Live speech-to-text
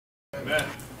Amen.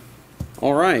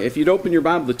 All right, if you'd open your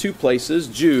Bible to two places,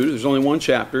 Jude, there's only one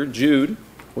chapter, Jude.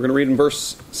 We're going to read in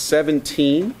verse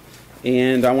 17,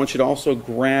 and I want you to also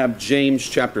grab James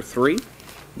chapter 3.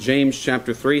 James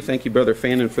chapter 3. Thank you, Brother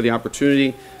Fannin, for the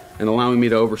opportunity and allowing me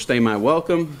to overstay my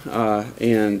welcome,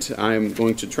 and I'm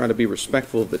going to try to be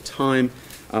respectful of the time.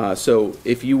 So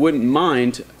if you wouldn't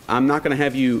mind, I'm not going to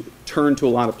have you turn to a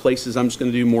lot of places. I'm just going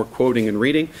to do more quoting and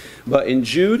reading. But in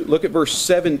Jude, look at verse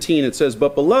 17. It says,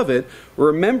 "But beloved,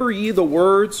 remember ye the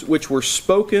words which were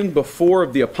spoken before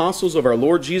of the apostles of our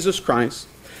Lord Jesus Christ,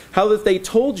 how that they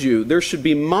told you there should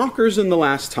be mockers in the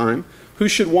last time, who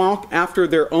should walk after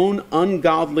their own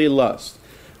ungodly lust.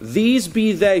 These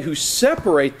be they who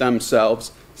separate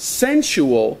themselves,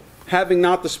 sensual, having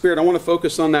not the Spirit." I want to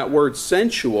focus on that word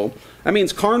sensual. That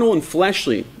means carnal and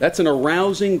fleshly. That's an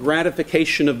arousing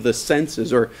gratification of the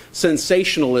senses, or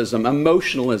sensationalism,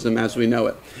 emotionalism as we know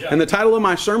it. Yeah. And the title of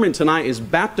my sermon tonight is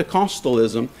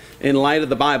Bapticostalism in light of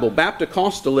the Bible.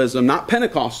 Bapticostalism, not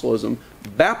Pentecostalism,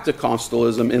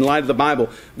 Bapticostalism in light of the Bible.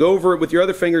 Go over it with your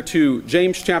other finger to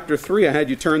James chapter 3. I had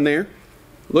you turn there.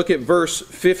 Look at verse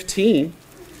 15.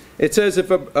 It says,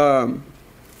 I'm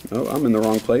in the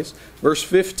wrong place. Verse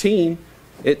 15,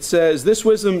 it says, "This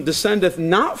wisdom descendeth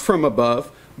not from above,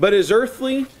 but is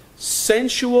earthly,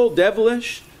 sensual,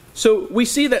 devilish." So we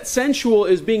see that sensual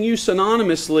is being used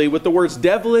synonymously with the words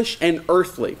devilish and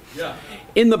earthly. Yeah.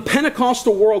 In the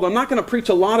Pentecostal world, I'm not going to preach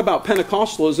a lot about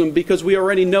Pentecostalism because we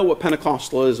already know what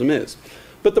Pentecostalism is.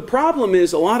 But the problem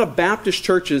is a lot of Baptist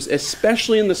churches,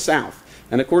 especially in the South,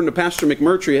 and according to Pastor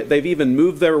McMurtry, they've even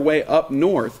moved their way up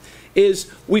north, is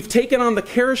we've taken on the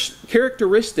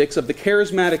characteristics of the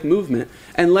charismatic movement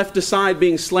and left aside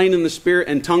being slain in the Spirit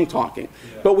and tongue-talking.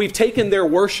 Yeah. But we've taken their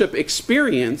worship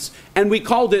experience and we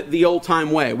called it the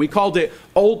old-time way. We called it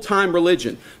old-time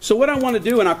religion. So what I want to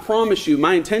do, and I promise you,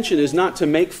 my intention is not to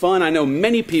make fun. I know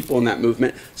many people in that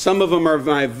movement. Some of them are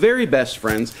my very best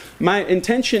friends. My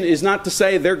intention is not to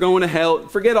say they're going to hell.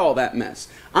 Forget all that mess.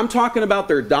 I'm talking about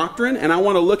their doctrine, and I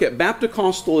want to look at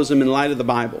Bapticostalism in light of the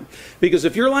Bible. Because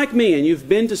if you're like me and you've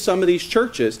been to some of these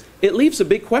churches, it leaves a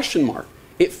big question mark.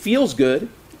 It feels good,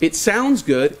 it sounds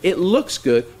good, it looks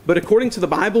good, but according to the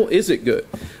Bible, is it good?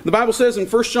 The Bible says in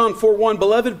 1 John 4:1,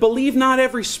 "Beloved, believe not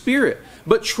every spirit,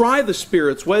 but try the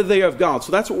spirits, whether they are of God."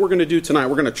 So that's what we're going to do tonight.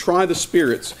 We're going to try the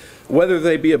spirits, whether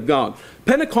they be of God.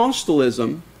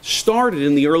 Pentecostalism started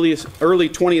in the early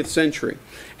 20th century.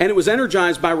 And it was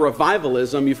energized by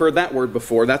revivalism. You've heard that word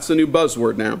before. That's the new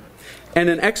buzzword now. And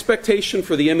an expectation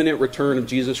for the imminent return of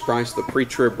Jesus Christ, the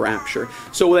pre-trib rapture.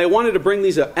 So they wanted to bring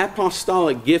these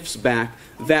apostolic gifts back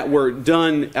that were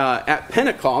done at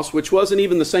Pentecost, which wasn't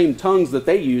even the same tongues that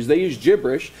they used. They used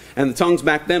gibberish, and the tongues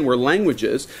back then were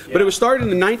languages. Yeah. But it was started in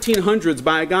the 1900s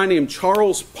by a guy named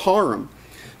Charles Parham.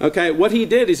 Okay, what he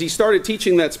did is he started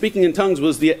teaching that speaking in tongues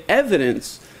was the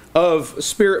evidence of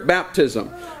spirit baptism.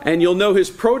 And you'll know his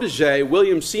protege,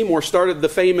 William Seymour, started the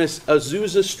famous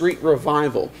Azusa Street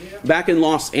Revival back in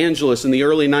Los Angeles in the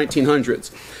early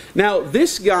 1900s. Now,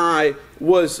 this guy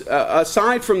was,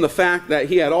 aside from the fact that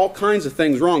he had all kinds of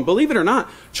things wrong, believe it or not,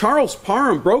 Charles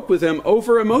Parham broke with him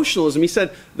over emotionalism. He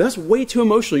said, "That's way too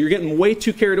emotional. You're getting way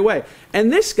too carried away."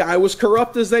 And this guy was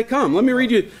corrupt as they come. Let me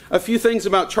read you a few things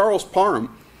about Charles Parham.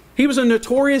 He was a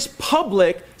notorious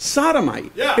public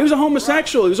sodomite. Yeah, he was a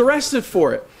homosexual. Right. He was arrested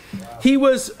for it.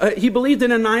 Wow. He believed in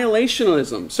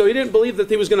annihilationism. So he didn't believe that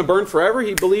he was going to burn forever.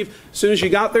 He believed as soon as you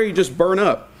got there, you just burn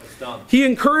up. He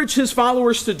encouraged his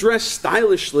followers to dress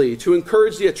stylishly, to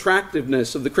encourage the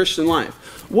attractiveness of the Christian life.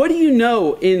 What do you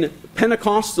know in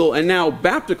Pentecostal and now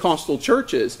Bapticostal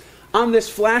churches on this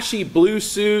flashy blue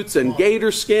suits and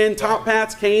gator skin, top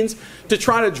hats, canes, to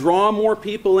try to draw more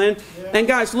people in? And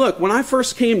guys, look, when I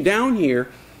first came down here,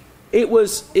 there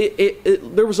was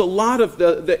a lot of,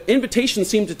 the invitation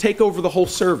seemed to take over the whole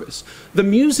service. The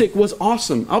music was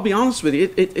awesome. I'll be honest with you,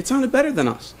 it sounded better than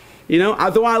us. You know,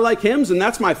 though I like hymns and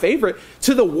that's my favorite,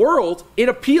 to the world, it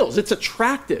appeals, it's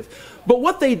attractive. But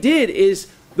what they did is,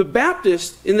 the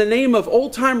Baptists, in the name of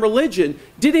old-time religion,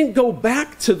 didn't go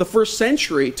back to the first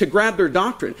century to grab their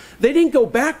doctrine. They didn't go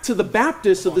back to the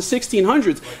Baptists of the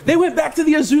 1600s. They went back to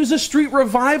the Azusa Street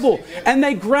Revival, and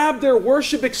they grabbed their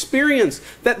worship experience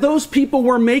that those people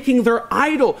were making their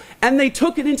idol, and they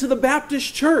took it into the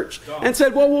Baptist church and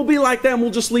said, well, we'll be like them.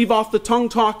 We'll just leave off the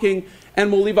tongue-talking and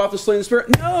we'll leave off the slaying of the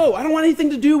Spirit. No, I don't want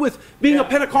anything to do with being a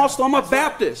Pentecostal. I'm a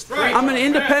Baptist. Right. I'm an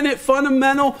independent,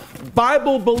 fundamental,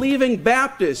 Bible-believing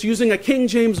Baptist using a King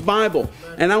James Bible.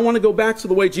 And I want to go back to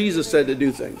the way Jesus said to do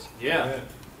things. Yeah.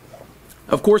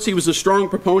 Of course, he was a strong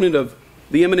proponent of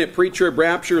the eminent preacher of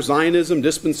rapture, Zionism,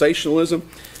 dispensationalism.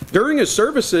 During his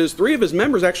services, 3 of his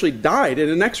members actually died in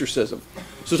an exorcism.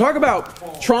 So talk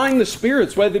about trying the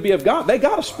spirits, whether they be of God. They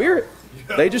got a spirit.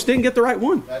 They just didn't get the right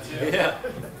one. Yeah.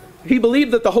 He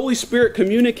believed that the Holy Spirit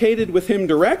communicated with him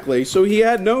directly, so he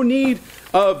had no need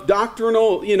of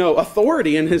doctrinal,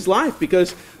 authority in his life,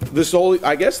 because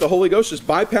the Holy Ghost just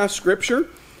bypassed Scripture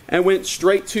and went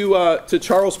straight to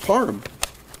Charles Parham.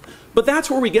 But that's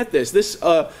where we get this. This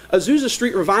Azusa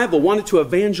Street Revival wanted to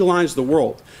evangelize the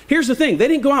world. Here's the thing. They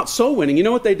didn't go out soul winning. You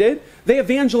know what they did? They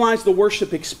evangelized the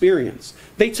worship experience.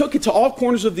 They took it to all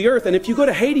corners of the earth. And if you go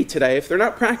to Haiti today, if they're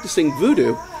not practicing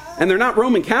voodoo, and they're not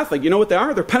Roman Catholic, you know what they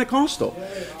are? They're Pentecostal.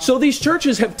 So these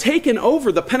churches have taken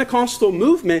over the Pentecostal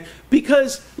movement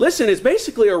because, listen, it's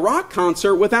basically a rock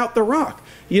concert without the rock.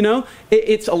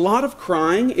 It's a lot of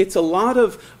crying. It's a lot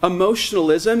of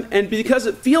emotionalism. And because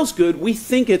it feels good, we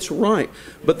think it's right.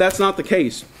 But that's not the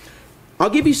case. I'll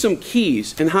give you some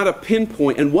keys and how to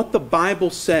pinpoint and what the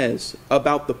Bible says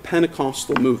about the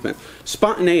Pentecostal movement.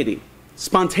 Spontaneity,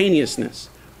 spontaneousness,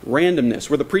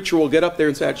 randomness, where the preacher will get up there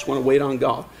and say, I just want to wait on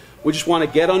God. We just want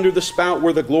to get under the spout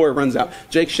where the glory runs out.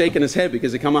 Jake's shaking his head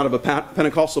because they come out of a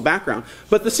Pentecostal background.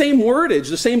 But the same wordage,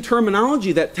 the same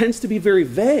terminology that tends to be very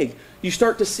vague, you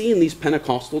start to see in these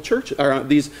Pentecostal churches, or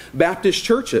these Baptist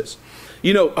churches.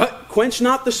 Quench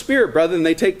not the spirit, brother, and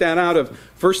they take that out of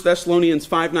 1 Thessalonians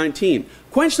 5:19.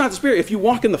 Quench not the spirit. If you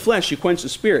walk in the flesh, you quench the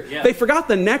spirit. Yeah. They forgot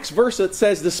the next verse that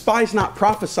says, despise not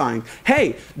prophesying.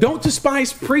 Hey, don't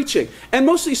despise preaching. And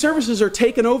most of these services are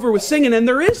taken over with singing, and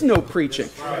there is no preaching.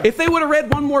 Right. If they would have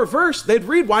read one more verse, they'd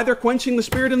read why they're quenching the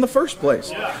spirit in the first place.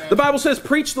 Yeah. The Bible says,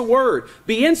 preach the word,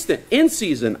 be instant, in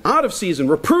season, out of season,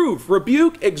 reprove,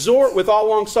 rebuke, exhort with all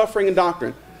long suffering and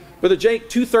doctrine. Brother Jake,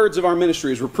 2/3 of our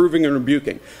ministry is reproving and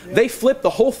rebuking. Yeah. They flipped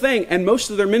the whole thing, and most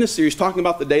of their ministry is talking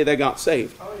about the day they got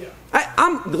saved. Oh, yeah.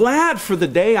 I'm glad for the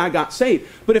day I got saved.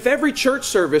 But if every church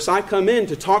service I come in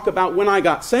to talk about when I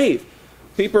got saved,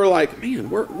 people are like, man,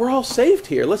 we're all saved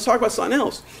here. Let's talk about something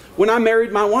else. When I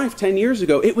married my wife 10 years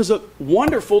ago, it was a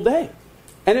wonderful day.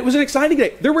 And it was an exciting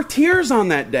day. There were tears on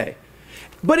that day.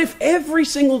 But if every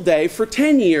single day for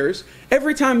 10 years,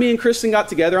 every time me and Kristen got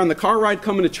together on the car ride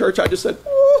coming to church, I just said,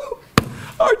 oh,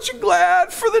 aren't you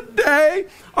glad for the day?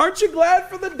 Aren't you glad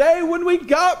for the day when we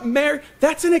got married?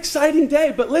 That's an exciting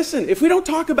day. But listen, if we don't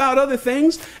talk about other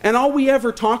things and all we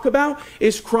ever talk about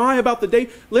is cry about the day,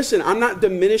 listen, I'm not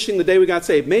diminishing the day we got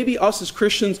saved. Maybe us as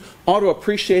Christians ought to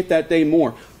appreciate that day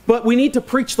more. But we need to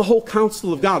preach the whole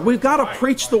counsel of God. We've got to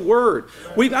preach the word.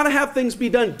 We've got to have things be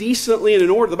done decently and in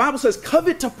order. The Bible says,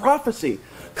 covet to prophecy.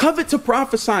 Covet to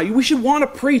prophesy. We should want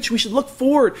to preach. We should look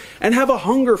forward and have a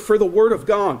hunger for the word of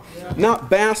God, not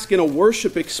bask in a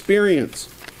worship experience.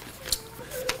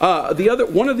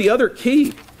 One of the other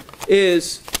key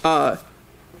is I'm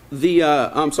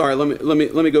sorry. Let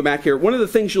me go back here. One of the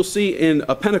things you'll see in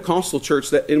a Pentecostal church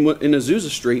that in Azusa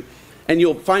Street, and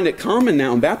you'll find it common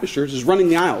now in Baptist churches, is running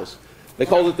the aisles. They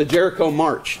called it the Jericho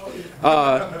March.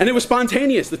 And it was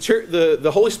spontaneous.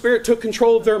 The Holy Spirit took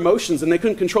control of their emotions and they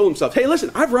couldn't control themselves. Hey,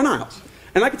 listen, I've run aisles.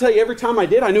 And I can tell you every time I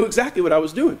did, I knew exactly what I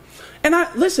was doing. And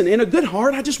listen, in a good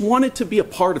heart, I just wanted to be a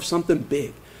part of something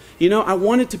big. I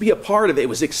wanted to be a part of it. It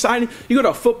was exciting. You go to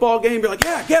a football game, you're like,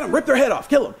 yeah, get them, rip their head off,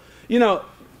 kill them.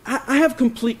 I have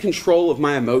complete control of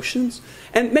my emotions.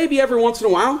 And maybe every once in a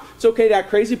while, it's okay to act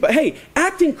crazy. But hey,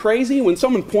 acting crazy, when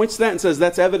someone points to that and says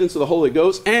that's evidence of the Holy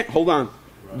Ghost, hold on,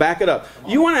 back it up.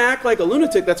 You want to act like a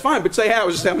lunatic, that's fine. But say, hey, I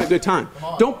was just having a good time.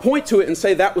 Don't point to it and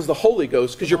say that was the Holy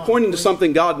Ghost, because you're pointing to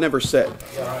something God never said.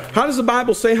 How does the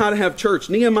Bible say how to have church?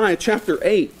 Nehemiah chapter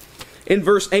 8, in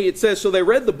verse 8, it says, so they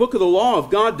read the book of the law of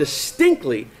God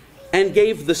distinctly and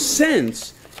gave the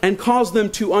sense and caused them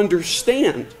to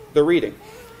understand the reading.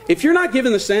 If you're not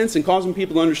giving the sense and causing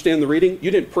people to understand the reading,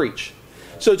 you didn't preach.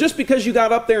 So just because you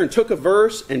got up there and took a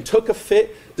verse and took a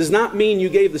fit does not mean you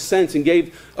gave the sense and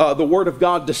gave the Word of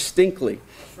God distinctly.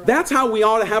 That's how we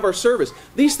ought to have our service.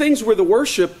 These things where the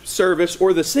worship service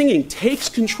or the singing takes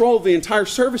control of the entire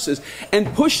services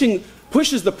and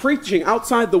pushes the preaching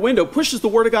outside the window, pushes the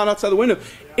Word of God outside the window,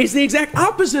 is the exact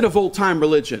opposite of old-time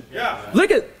religion. Yeah.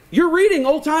 Look at You're reading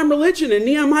old-time religion in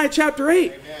Nehemiah chapter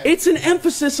 8. Amen. It's an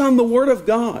emphasis on the Word of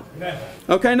God. Amen.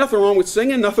 Okay, nothing wrong with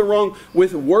singing, nothing wrong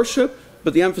with worship,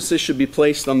 but the emphasis should be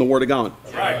placed on the Word of God.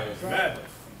 Right. Amen.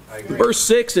 Verse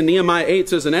 6 in Nehemiah 8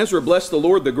 says, and Ezra blessed the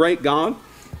Lord, the great God,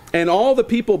 and all the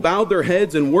people bowed their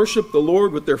heads and worshiped the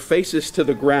Lord with their faces to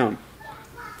the ground.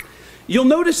 You'll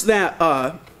notice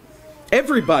that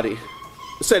everybody,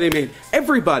 said amen,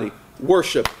 everybody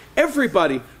worshiped,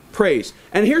 everybody praise.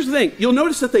 And here's the thing. You'll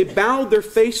notice that they bowed their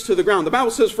face to the ground. The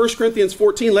Bible says, 1 Corinthians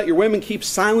 14, let your women keep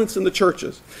silence in the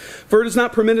churches. For it is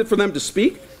not permitted for them to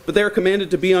speak, but they are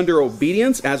commanded to be under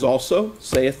obedience, as also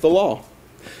saith the law.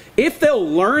 If they'll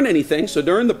learn anything, so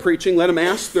during the preaching, let them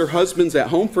ask their husbands at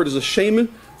home, for it is a shame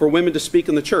for women to speak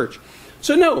in the church.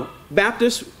 So no,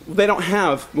 Baptists, they don't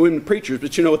have women preachers,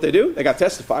 but you know what they do? They got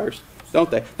testifiers,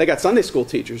 don't they? They got Sunday school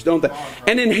teachers, don't they?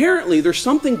 And inherently, there's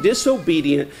something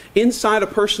disobedient inside a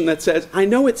person that says, I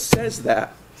know it says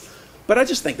that, but I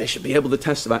just think they should be able to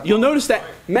testify. You'll notice that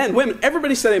men, women,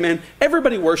 everybody said amen,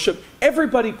 everybody worship,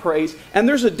 everybody praise, and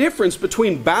there's a difference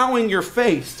between bowing your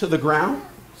face to the ground,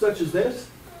 such as this,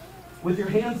 with your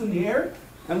hands in the air,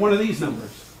 and one of these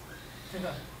numbers.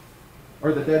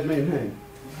 Or the dead man hang.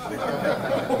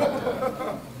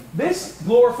 This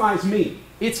glorifies me.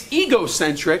 It's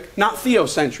egocentric, not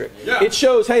theocentric. Yeah. It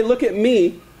shows, hey, look at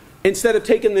me, instead of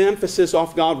taking the emphasis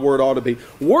off God where it ought to be.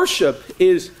 Worship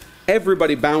is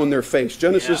everybody bowing their face.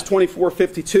 Genesis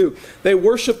 24:52. They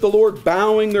worship the Lord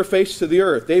bowing their face to the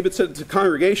earth. David said to the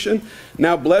congregation,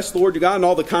 now bless the Lord your God, and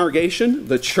all the congregation,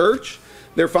 the church,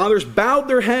 their fathers bowed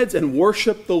their heads and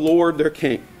worshiped the Lord their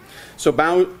King. So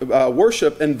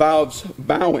worship involves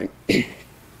bowing.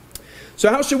 So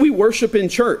how should we worship in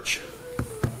church?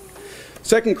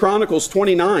 2 Chronicles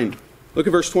 29. Look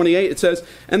at verse 28. It says,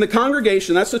 and the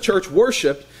congregation, that's the church,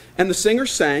 worshiped, and the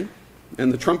singers sang,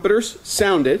 and the trumpeters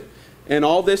sounded, and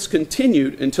all this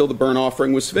continued until the burnt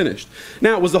offering was finished.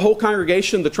 Now, was the whole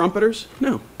congregation the trumpeters?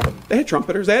 No. They had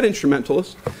trumpeters. They had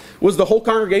instrumentalists. Was the whole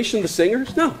congregation the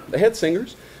singers? No. They had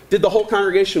singers. Did the whole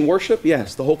congregation worship?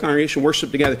 Yes. The whole congregation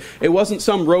worshiped together. It wasn't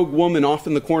some rogue woman off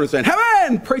in the corner saying,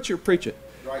 heaven, preacher, preach it.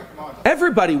 Right, come on.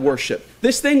 Everybody worship.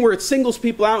 This thing where it singles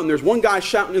people out and there's one guy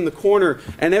shouting in the corner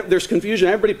and there's confusion,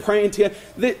 everybody praying together,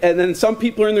 and then some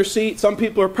people are in their seat, some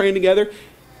people are praying together.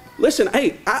 Listen,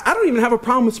 hey, I don't even have a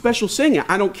problem with special singing.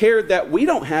 I don't care that we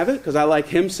don't have it because I like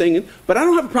him singing, but I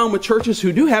don't have a problem with churches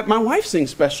who do have. My wife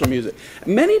sings special music.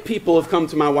 Many people have come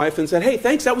to my wife and said, hey,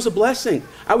 thanks, that was a blessing.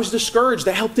 I was discouraged.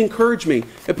 That helped encourage me.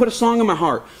 It put a song in my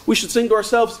heart. We should sing to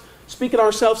ourselves, speak to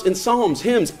ourselves in psalms,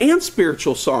 hymns, and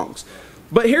spiritual songs.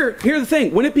 But here's the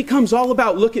thing. When it becomes all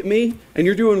about look at me, and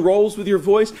you're doing rolls with your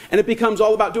voice, and it becomes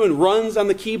all about doing runs on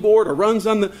the keyboard or runs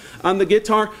on the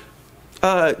guitar,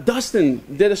 Dustin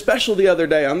did a special the other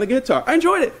day on the guitar. I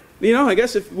enjoyed it. You know, I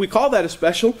guess if we call that a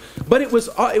special, but it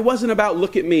wasn't about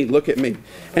look at me, look at me.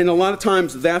 And a lot of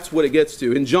times that's what it gets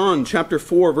to. In John chapter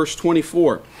 4, verse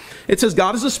 24, it says,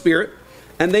 God is a spirit,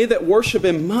 and they that worship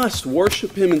him must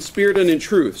worship him in spirit and in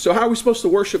truth. So how are we supposed to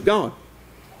worship God?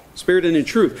 Spirit and in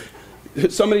truth.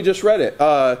 Somebody just read it.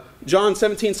 John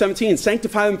 17:17,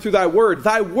 sanctify them through thy word.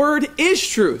 Thy word is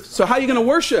truth. So how are you going to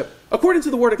worship? According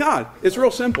to the word of God. It's real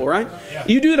simple, right? Yeah.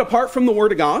 You do it apart from the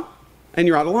word of God, and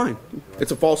you're out of line.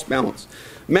 It's a false balance.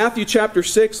 Matthew chapter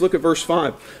 6, look at verse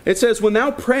 5. It says, when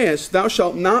thou prayest, thou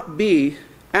shalt not be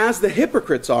as the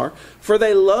hypocrites are, for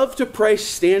they love to pray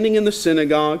standing in the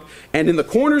synagogue and in the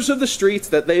corners of the streets,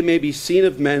 that they may be seen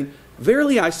of men.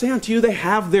 Verily I say unto you, they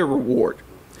have their reward.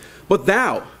 But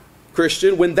thou,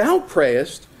 Christian, when thou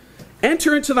prayest,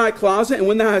 enter into thy closet, and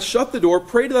when thou hast shut the door,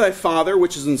 pray to thy Father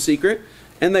which is in secret,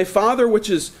 and thy Father which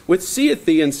seeth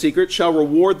thee in secret shall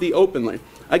reward thee openly.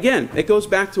 Again, it goes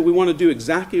back to we want to do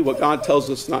exactly what God tells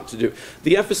us not to do.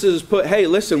 The emphasis is put, hey,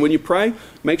 listen, when you pray,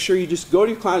 make sure you just go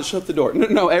to your closet, shut the door.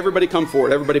 No, everybody come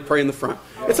forward. Everybody pray in the front.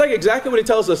 It's like exactly what he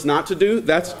tells us not to do.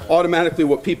 That's automatically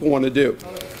what people want to do.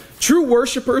 True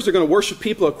worshipers are going to worship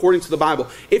people according to the Bible.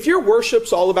 If your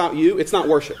worship's all about you, it's not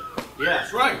worship. Yeah,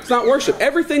 that's right. It's not worship.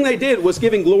 Everything they did was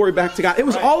giving glory back to God. It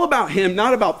was all about him,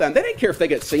 not about them. They didn't care if they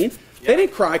get seen. They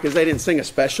didn't cry because they didn't sing a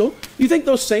special. You think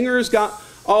those singers got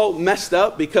all messed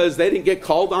up because they didn't get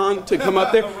called on to come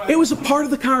up there? It was a part of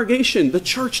the congregation. The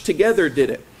church together did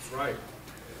it. That's right.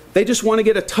 They just want to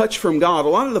get a touch from God. A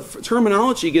lot of the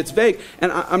terminology gets vague.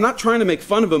 And I'm not trying to make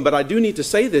fun of them, but I do need to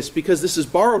say this because this is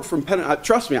borrowed from Pentecostal.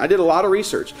 Trust me, I did a lot of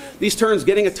research. These terms,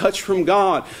 getting a touch from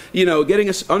God, getting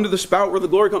us under the spout where the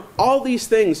glory comes, all these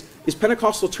things is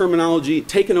Pentecostal terminology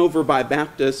taken over by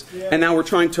Baptists, and now we're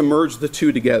trying to merge the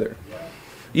two together.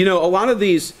 A lot of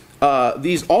these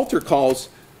altar calls,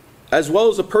 as well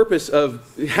as the purpose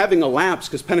of having a lapse,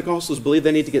 because Pentecostals believe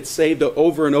they need to get saved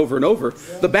over and over and over.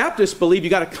 The Baptists believe you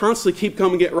got to constantly keep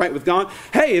coming and get right with God.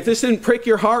 Hey, if this didn't prick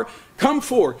your heart, come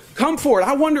forward. Come forward.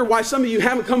 I wonder why some of you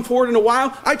haven't come forward in a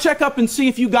while. I check up and see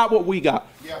if you got what we got.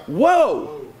 Yeah.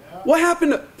 Whoa. What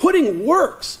happened to putting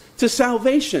works to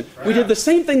salvation? Right. We did the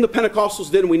same thing the Pentecostals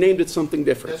did, and we named it something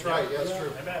different. That's right. Yeah,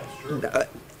 that's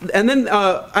true. And then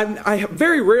I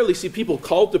very rarely see people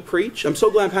called to preach. I'm so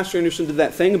glad Pastor Anderson did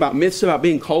that thing about myths about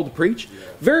being called to preach.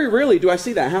 Very rarely do I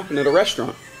see that happen at a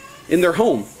restaurant, in their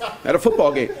home, at a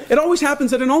football game. It always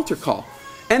happens at an altar call.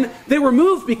 And they were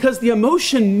moved because the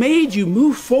emotion made you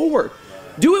move forward.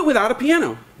 Do it without a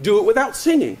piano. Do it without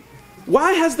singing.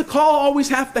 Why has the call always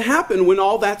have to happen when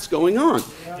all that's going on?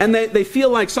 And they feel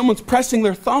like someone's pressing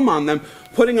their thumb on them,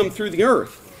 putting them through the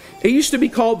earth. It used to be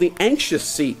called the anxious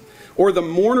seat or the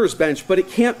mourner's bench, but it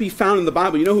can't be found in the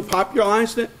Bible. You know who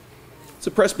popularized it? It's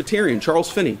a Presbyterian, Charles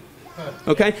Finney.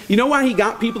 Okay? You know why he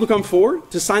got people to come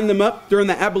forward? To sign them up during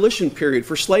the abolition period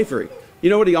for slavery. You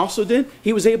know what he also did?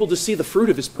 He was able to see the fruit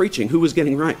of his preaching, who was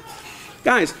getting right.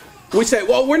 Guys, we say,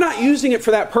 well, we're not using it for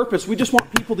that purpose. We just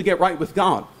want people to get right with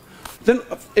God. Then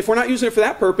if we're not using it for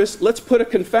that purpose, let's put a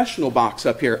confessional box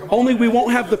up here. Only we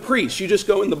won't have the priest. You just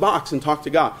go in the box and talk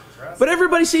to God. But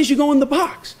everybody sees you go in the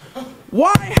box.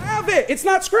 Why have it? It's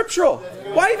not scriptural.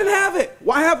 Why even have it?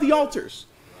 Why have the altars?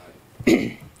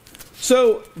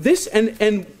 So this,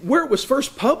 and where it was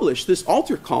first published, this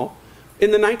altar call in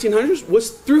the 1900s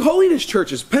was through holiness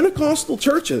churches, Pentecostal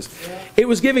churches. It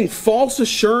was giving false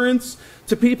assurance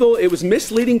to people. It was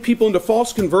misleading people into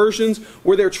false conversions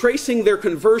where they're tracing their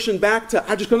conversion back to,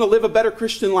 I'm just going to live a better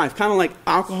Christian life, kind of like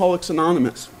Alcoholics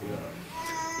Anonymous.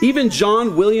 Even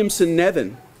John Williamson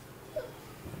Nevin,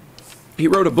 he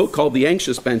wrote a book called The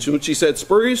Anxious Bench, in which he said,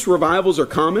 spurious revivals are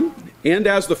common, and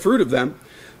as the fruit of them,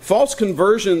 false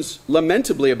conversions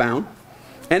lamentably abound.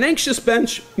 An anxious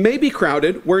bench may be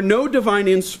crowded where no divine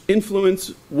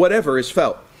influence whatever is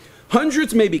felt.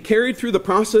 Hundreds may be carried through the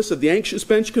process of the anxious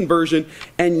bench conversion,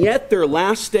 and yet their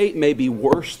last state may be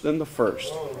worse than the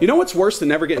first. You know what's worse than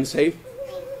never getting saved?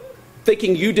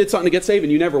 Thinking you did something to get saved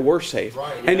and you never were saved.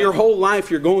 Right, yeah. And your whole life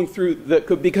you're going through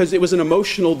because it was an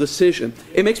emotional decision.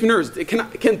 It makes me nervous.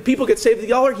 Can people get saved at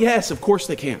the altar? Yes, of course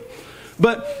they can.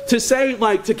 But to say,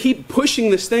 like, to keep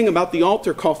pushing this thing about the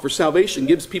altar call for salvation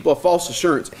gives people a false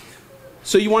assurance.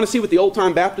 So you want to see what the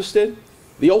old-time Baptists did?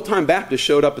 The old-time Baptists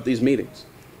showed up at these meetings.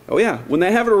 Oh yeah, when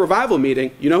they have a revival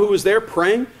meeting, you know who was there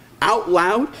praying out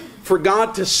loud for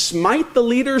God to smite the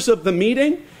leaders of the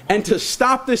meeting and to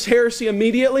stop this heresy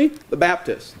immediately? The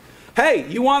Baptists. Hey,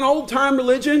 you want old-time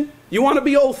religion? You want to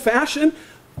be old-fashioned?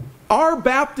 Our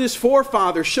Baptist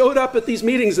forefathers showed up at these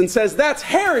meetings and says, that's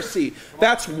heresy,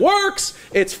 that's works,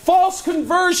 it's false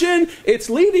conversion, it's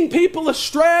leading people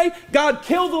astray, God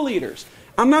kill the leaders.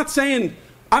 I'm not saying,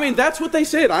 I mean, that's what they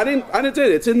said. I didn't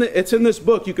say it. It's in this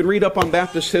book. You can read up on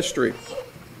Baptist history.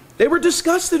 They were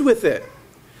disgusted with it.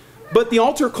 But the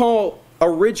altar call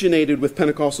originated with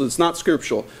Pentecostal. It's not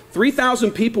scriptural.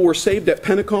 3,000 people were saved at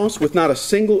Pentecost with not a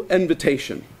single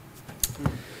invitation.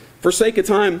 For sake of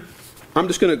time, I'm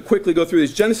just going to quickly go through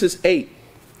this. Genesis 8.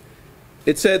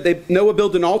 It said Noah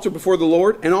built an altar before the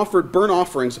Lord and offered burnt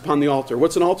offerings upon the altar.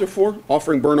 What's an altar for?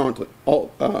 Offering burnt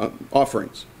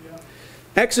offerings.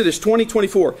 Exodus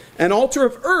 20:24. An altar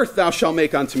of earth thou shalt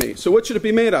make unto me. So what should it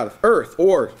be made out of? Earth.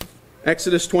 Or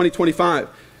Exodus 20:25.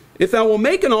 If thou wilt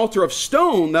make an altar of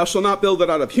stone, thou shalt not build it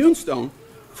out of hewn stone.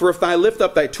 For if thou lift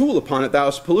up thy tool upon it, thou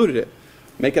hast polluted it.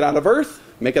 Make it out of earth.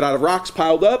 Make it out of rocks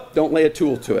piled up. Don't lay a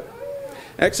tool to it.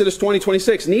 Exodus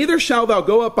 20:26. Neither shalt thou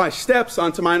go up by steps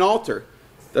unto mine altar,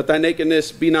 that thy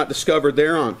nakedness be not discovered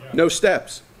thereon. No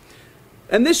steps.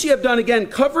 And this ye have done again,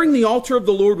 covering the altar of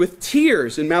the Lord with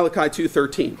tears in Malachi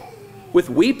 2:13, with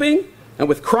weeping and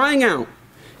with crying out,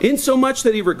 insomuch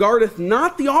that he regardeth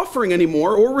not the offering any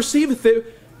more, or receiveth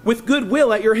it with good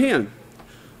will at your hand.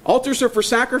 Altars are for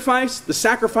sacrifice. The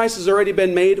sacrifice has already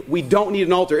been made. We don't need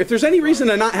an altar. If there's any reason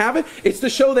to not have it, it's to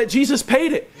show that Jesus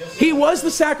paid it. He was the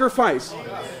sacrifice.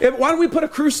 Why don't we put a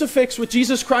crucifix with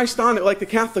Jesus Christ on it like the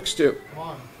Catholics do?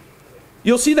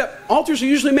 You'll see that altars are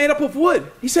usually made up of wood.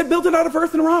 He said, build it out of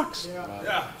earth and rocks.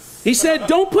 He said,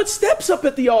 don't put steps up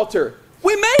at the altar.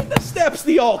 We made the steps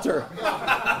the altar.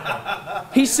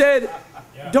 He said,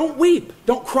 don't weep.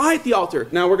 Don't cry at the altar.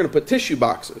 Now we're going to put tissue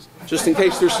boxes, just in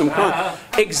case there's some crying.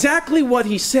 Exactly what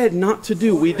he said not to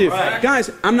do, we do.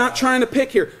 Guys, I'm not trying to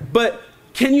pick here, but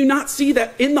can you not see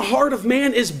that in the heart of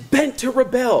man is bent to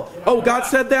rebel? Oh, God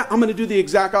said that? I'm going to do the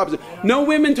exact opposite. No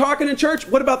women talking in church?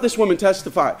 What about this woman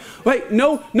testify? Wait,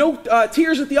 no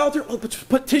tears at the altar? Oh,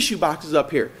 put tissue boxes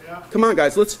up here. Come on,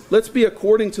 guys. Let's be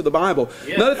according to the Bible.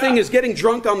 Another thing is getting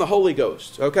drunk on the Holy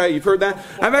Ghost. Okay, you've heard that?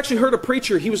 I've actually heard a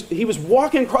preacher. He was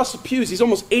walking across the pews. He's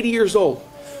almost 80 years old.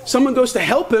 Someone goes to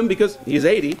help him because he's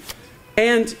 80,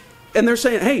 and they're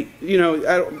saying, hey,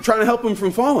 I'm trying to help him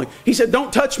from falling. He said,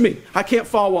 don't touch me. I can't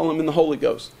fall while I'm in the Holy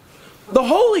Ghost. The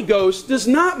Holy Ghost does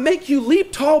not make you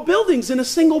leap tall buildings in a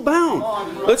single bound.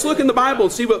 Let's look in the Bible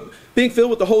and see what being filled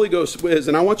with the Holy Ghost is.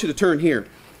 And I want you to turn here.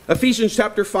 Ephesians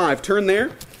chapter 5. Turn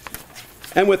there.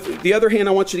 And with the other hand,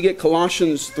 I want you to get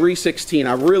Colossians 3:16.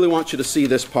 I really want you to see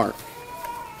this part.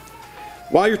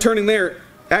 While you're turning there,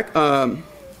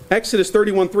 Exodus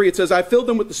 31:3, it says, I filled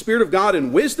them with the Spirit of God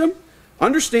in wisdom,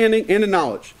 understanding, and in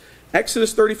knowledge.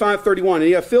 Exodus 35:31, and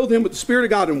you have filled him with the Spirit of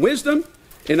God in wisdom,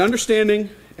 in understanding,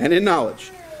 and in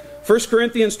knowledge. 1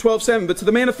 Corinthians 12:7, but to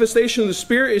the manifestation of the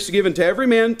Spirit is given to every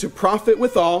man to profit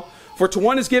withal. For to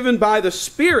one is given by the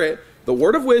Spirit the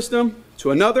word of wisdom,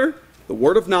 to another the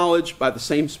word of knowledge by the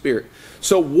same Spirit.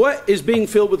 So what is being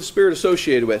filled with the Spirit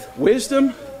associated with?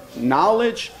 Wisdom,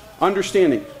 knowledge,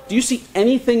 understanding. Do you see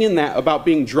anything in that about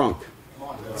being drunk?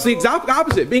 It's the exact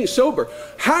opposite, being sober.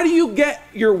 How do you get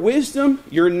your wisdom,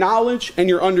 your knowledge, and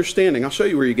your understanding? I'll show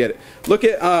you where you get it. Look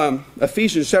at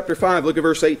Ephesians chapter 5, look at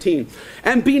verse 18.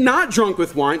 And be not drunk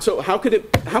with wine. So how could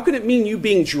it mean you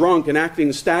being drunk and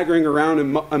acting, staggering around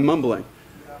and mumbling?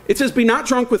 It says, be not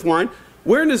drunk with wine,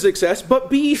 wherein is excess, but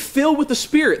be ye filled with the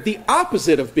Spirit, the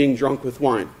opposite of being drunk with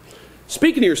wine.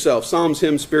 Speaking to yourself, psalms,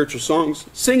 hymns, spiritual songs,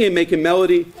 singing, making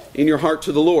melody in your heart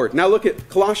to the Lord. Now look at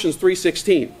Colossians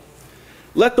 3:16.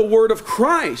 Let the word of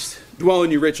Christ dwell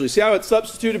in you richly. See how it's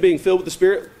substituted being filled with the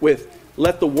Spirit with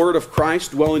let the word of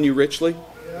Christ dwell in you richly?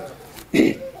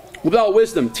 Yeah. With all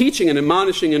wisdom, teaching and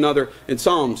admonishing another in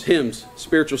psalms, hymns,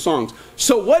 spiritual songs.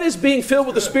 So what is being filled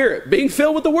with the Spirit? Being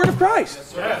filled with the word of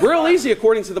Christ. Real easy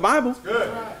according to the Bible.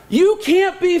 You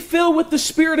can't be filled with the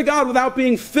Spirit of God without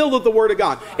being filled with the Word of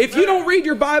God. If you don't read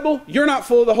your Bible, you're not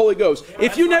full of the Holy Ghost.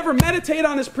 If you never meditate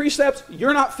on His precepts,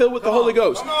 you're not filled with the Holy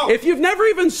Ghost. If you've never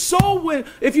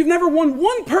if you've never won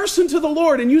one person to the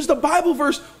Lord and used a Bible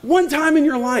verse one time in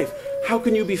your life, how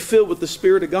can you be filled with the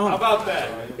Spirit of God? How about that?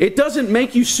 It doesn't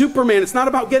make you Superman. It's not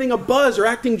about getting a buzz or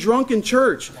acting drunk in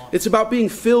church. It's about being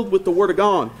filled with the Word of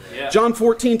God. Yeah. John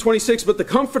 14:26, but the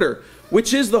Comforter,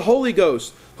 which is the Holy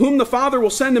Ghost, whom the Father will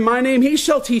send in my name, He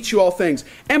shall teach you all things,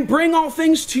 and bring all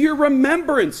things to your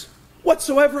remembrance,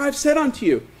 whatsoever I've said unto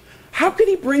you. How could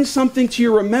He bring something to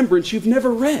your remembrance you've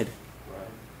never read?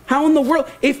 How in the world?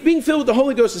 If being filled with the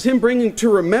Holy Ghost is Him bringing to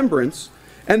remembrance,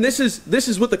 and this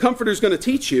is what the Comforter is going to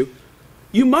teach you,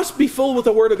 you must be full with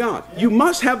the Word of God. You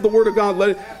must have the Word of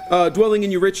God dwelling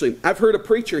in you richly. I've heard a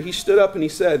preacher, he stood up and he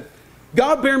said,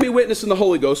 God bear me witness in the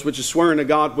Holy Ghost, which is swearing to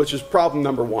God, which is problem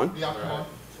number one.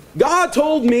 God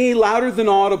told me louder than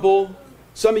audible.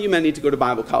 Some of you men need to go to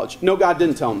Bible college. No, God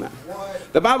didn't tell him that.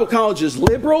 The Bible college is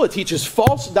liberal. It teaches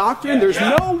false doctrine. There's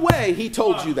no way He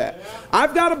told you that.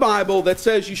 I've got a Bible that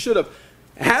says you should have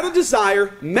had a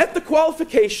desire, met the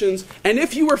qualifications, and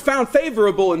if you were found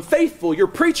favorable and faithful, your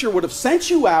preacher would have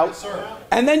sent you out,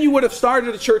 and then you would have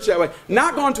started a church that way.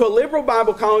 Not gone to a liberal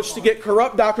Bible college to get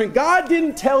corrupt doctrine. God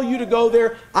didn't tell you to go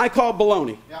there. I call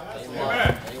baloney.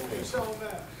 Amen.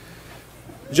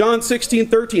 John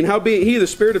 16:13, howbeit He, the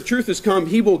Spirit of truth, is come,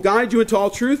 He will guide you into all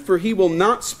truth, for He will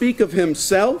not speak of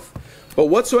Himself, but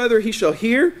whatsoever He shall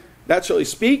hear, that shall He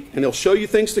speak, and He'll show you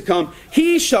things to come.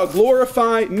 He shall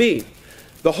glorify me.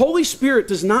 The Holy Spirit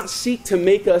does not seek to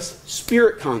make us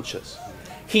Spirit conscious.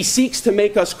 He seeks to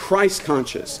make us Christ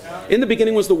conscious. In the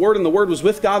beginning was the Word, and the Word was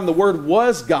with God, and the Word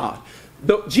was God.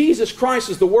 Jesus Christ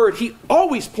is the Word. He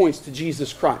always points to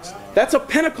Jesus Christ. That's a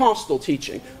Pentecostal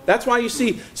teaching. That's why you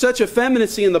see such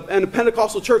effeminacy in the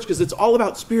Pentecostal church, because it's all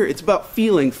about spirit. It's about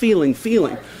feeling.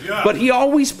 Yeah. But He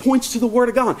always points to the Word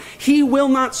of God. He will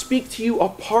not speak to you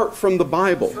apart from the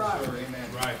Bible.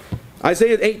 Right.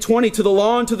 Isaiah 8:20, to the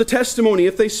law and to the testimony.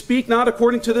 If they speak not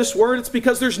according to this word, it's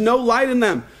because there's no light in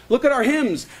them. Look at our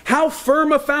hymns. How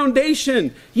firm a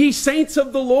foundation, ye saints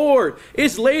of the Lord,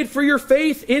 is laid for your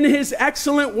faith in His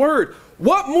excellent word.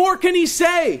 What more can He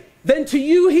say than to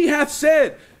you He hath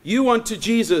said, you unto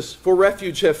Jesus for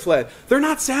refuge have fled? They're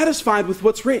not satisfied with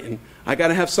what's written. I got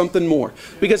to have something more.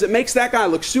 Because it makes that guy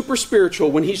look super spiritual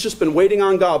when he's just been waiting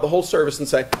on God the whole service and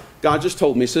say, God just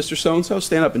told me, Sister so-and-so,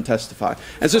 stand up and testify.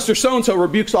 And Sister so-and-so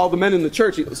rebukes all the men in the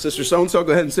church. Sister so-and-so,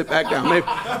 go ahead and sit back down.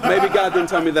 Maybe God didn't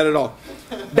tell me that at all.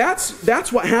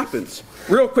 That's what happens.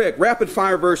 Real quick, rapid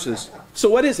fire verses. So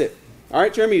what is it? All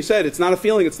right, Jeremy, you said it's not a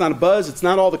feeling, it's not a buzz, it's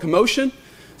not all the commotion.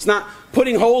 It's not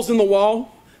putting holes in the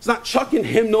wall. It's not chucking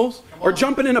hymnals or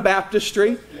jumping in a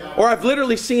baptistry. Or I've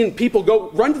literally seen people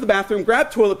go run to the bathroom, grab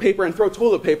toilet paper, and throw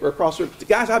toilet paper across the room.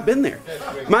 Guys, I've been there.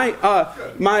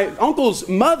 My uncle's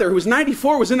mother, who was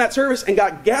 94, was in that service and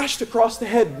got gashed across the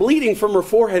head, bleeding from her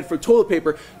forehead for toilet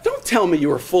paper. Don't tell me you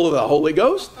were full of the Holy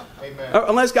Ghost.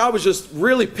 Unless God was just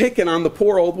really picking on the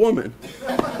poor old woman.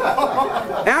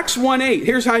 Acts 1:8.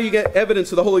 Here's how you get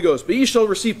evidence of the Holy Ghost. But ye shall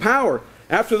receive power.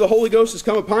 After the Holy Ghost has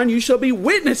come upon you, you shall be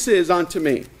witnesses unto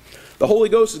me. The Holy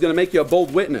Ghost is going to make you a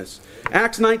bold witness.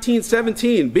 Acts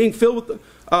 19:17, being filled with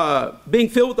being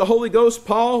filled with the Holy Ghost,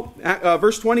 Paul,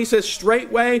 verse 20 says,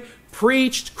 straightway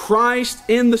preached Christ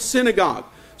in the synagogue.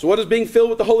 So what does being filled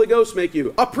with the Holy Ghost make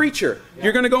you? A preacher. Yeah.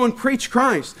 You're going to go and preach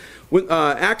Christ. When,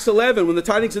 Acts 11, when the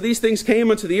tidings of these things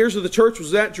came unto the ears of the church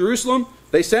was at Jerusalem,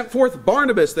 they sent forth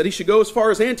Barnabas that he should go as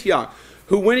far as Antioch,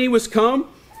 who when he was come,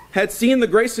 had seen the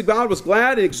grace of God, was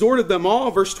glad, and exhorted them all.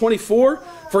 Verse 24,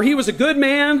 for he was a good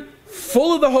man,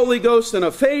 full of the Holy Ghost and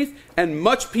of faith, and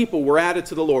much people were added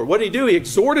to the Lord. What did he do? He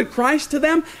exhorted Christ to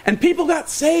them, and people got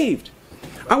saved.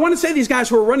 I want to say these guys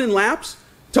who are running laps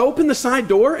to open the side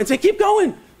door and say, keep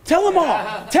going. Tell them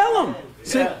all. Tell them.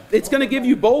 So it's going to give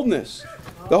you boldness.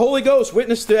 The Holy Ghost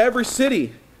witnessed to every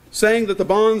city, saying that the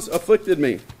bonds afflicted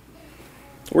me.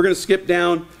 We're going to skip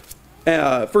down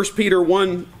 1 Peter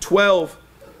 1:12.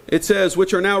 It says,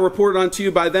 which are now reported unto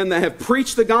you by them that have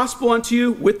preached the gospel unto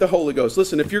you with the Holy Ghost.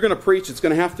 Listen, if you're going to preach, it's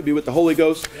going to have to be with the Holy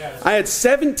Ghost. Yes. I had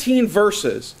 17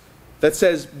 verses that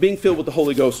says being filled with the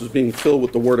Holy Ghost is being filled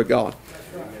with the Word of God.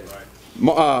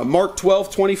 Mark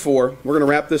 12:24. We're going to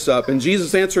wrap this up. And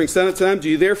Jesus answering said unto them, do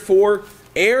you therefore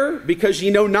err because ye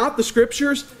know not the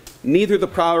Scriptures, neither the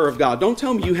power of God? Don't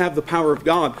tell me you have the power of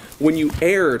God when you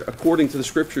erred according to the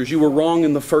Scriptures. You were wrong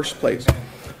in the first place.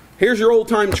 Here's your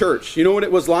old-time church. You know what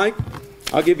it was like?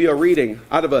 I'll give you a reading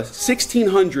out of a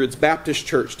 1600s Baptist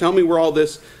church. Tell me where all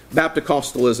this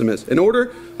Bapticostalism is. In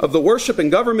order of the worship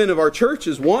and government of our church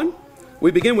is one.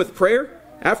 We begin with prayer.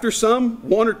 After some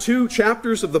 1 or 2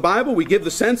 chapters of the Bible, we give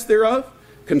the sense thereof,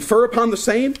 confer upon the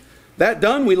same. That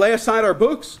done, we lay aside our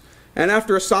books, and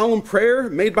after a solemn prayer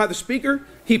made by the speaker,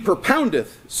 he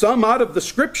propoundeth some out of the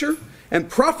Scripture, and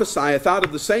prophesieth out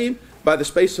of the same by the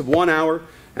space of 1 hour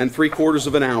and 3/4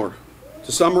 of an hour.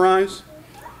 To summarize,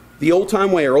 the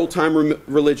old-time way or old-time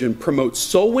religion promotes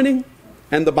soul winning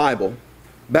and the Bible.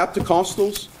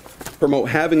 Bapticostals promote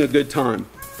having a good time.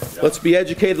 Let's be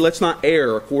educated. Let's not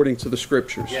err according to the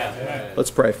Scriptures. Let's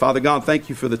pray. Father God, thank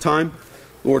you for the time.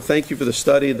 Lord, thank you for the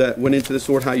study that went into this,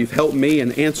 Lord, how you've helped me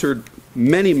and answered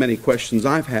many, many questions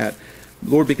I've had.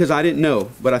 Lord, because I didn't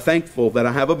know, but I'm thankful that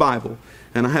I have a Bible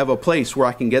and I have a place where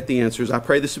I can get the answers. I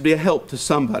pray this would be a help to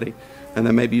somebody, and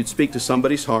that maybe you'd speak to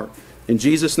somebody's heart. In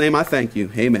Jesus' name I thank you.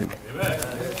 Amen.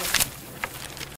 Amen.